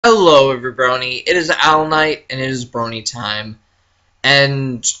Hello everybody, it is Owl Night and it is Brony time,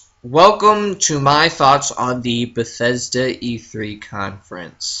 and welcome to my thoughts on the Bethesda E3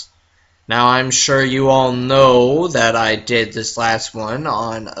 conference. Now I'm sure you all know that I did this last one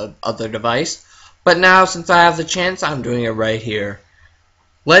on another device, but now since I have the chance, I'm doing it right here.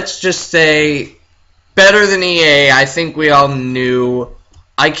 Let's just say, better than EA, I think we all knew.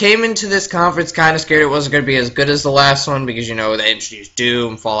 I came into this conference kind of scared it wasn't going to be as good as the last one because, you know, they introduced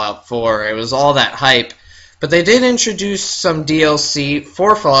Doom, Fallout 4, it was all that hype. But they did introduce some DLC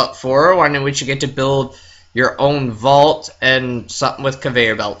for Fallout 4, one in which you get to build your own vault and something with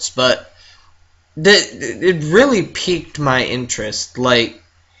conveyor belts. But it really piqued my interest. Like,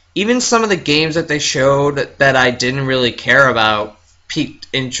 even some of the games that they showed that I didn't really care about piqued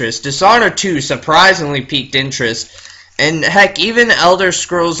interest. Dishonored 2 surprisingly piqued interest. And heck, even Elder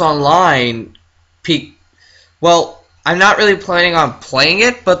Scrolls Online peaked. Well, I'm not really planning on playing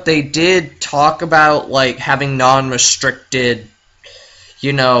it, but they did talk about, like, having non-restricted,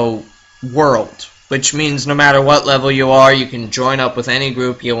 you know, world. Which means no matter what level you are, you can join up with any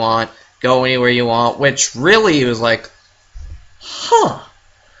group you want, go anywhere you want, which really was like, huh.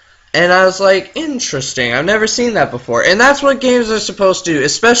 And I was like, interesting, I've never seen that before. And that's what games are supposed to do,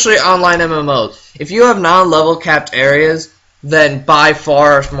 especially online MMOs. If you have non-level capped areas, then by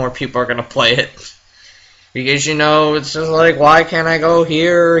far more people are going to play it. Because, you know, it's just like, why can't I go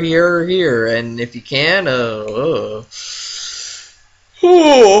here, here, here? And if you can,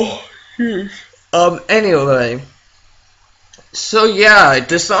 anyway. So yeah,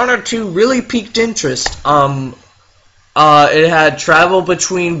 Dishonored 2 really piqued interest. It had travel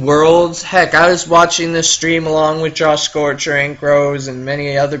between worlds. Heck, I was watching this stream along with Josh Scorcher, Hank Rose, and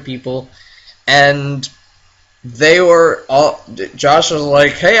many other people, and they were all. Josh was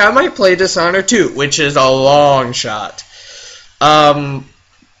like, "Hey, I might play Dishonored 2," which is a long shot.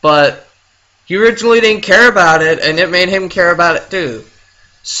 But he originally didn't care about it, and it made him care about it too.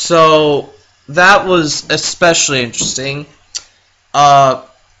 So that was especially interesting.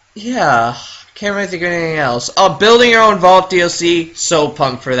 Yeah. Can't really think of anything else. Oh, building your own vault DLC. So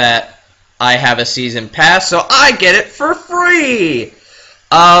pumped for that. I have a season pass, so I get it for free.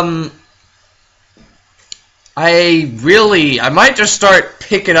 I might just start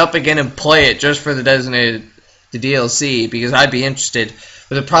picking up again and play it just for the DLC because I'd be interested.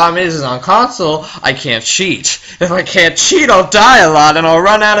 But the problem is on console, I can't cheat. If I can't cheat, I'll die a lot and I'll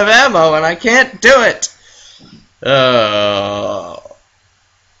run out of ammo, and I can't do it.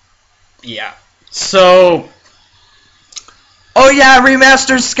 Yeah. So, oh yeah,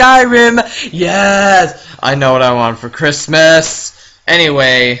 remastered Skyrim. Yes, I know what I want for Christmas.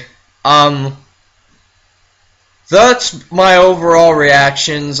 Anyway, that's my overall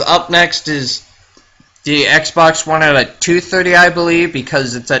reactions. Up next is the Xbox One at 2:30, I believe,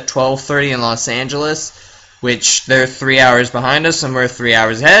 because it's at 12:30 in Los Angeles, which they're 3 hours behind us and we're 3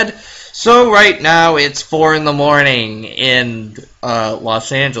 hours ahead. So right now it's 4 in the morning in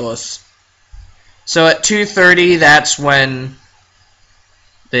Los Angeles. So at 2:30, that's when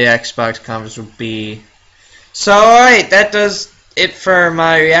the Xbox conference will be. So alright, that does it for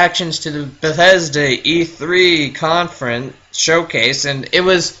my reactions to the Bethesda E3 conference showcase, and it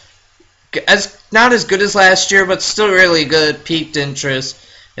was not as good as last year, but still really good, piqued interest,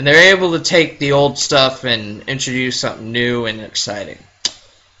 and they're able to take the old stuff and introduce something new and exciting.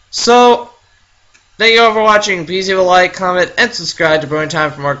 So, thank you all for watching. Please leave a like, comment, and subscribe to Brony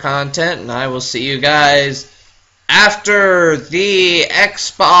Time for more content. And I will see you guys after the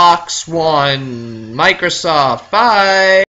Xbox One, Microsoft. Bye!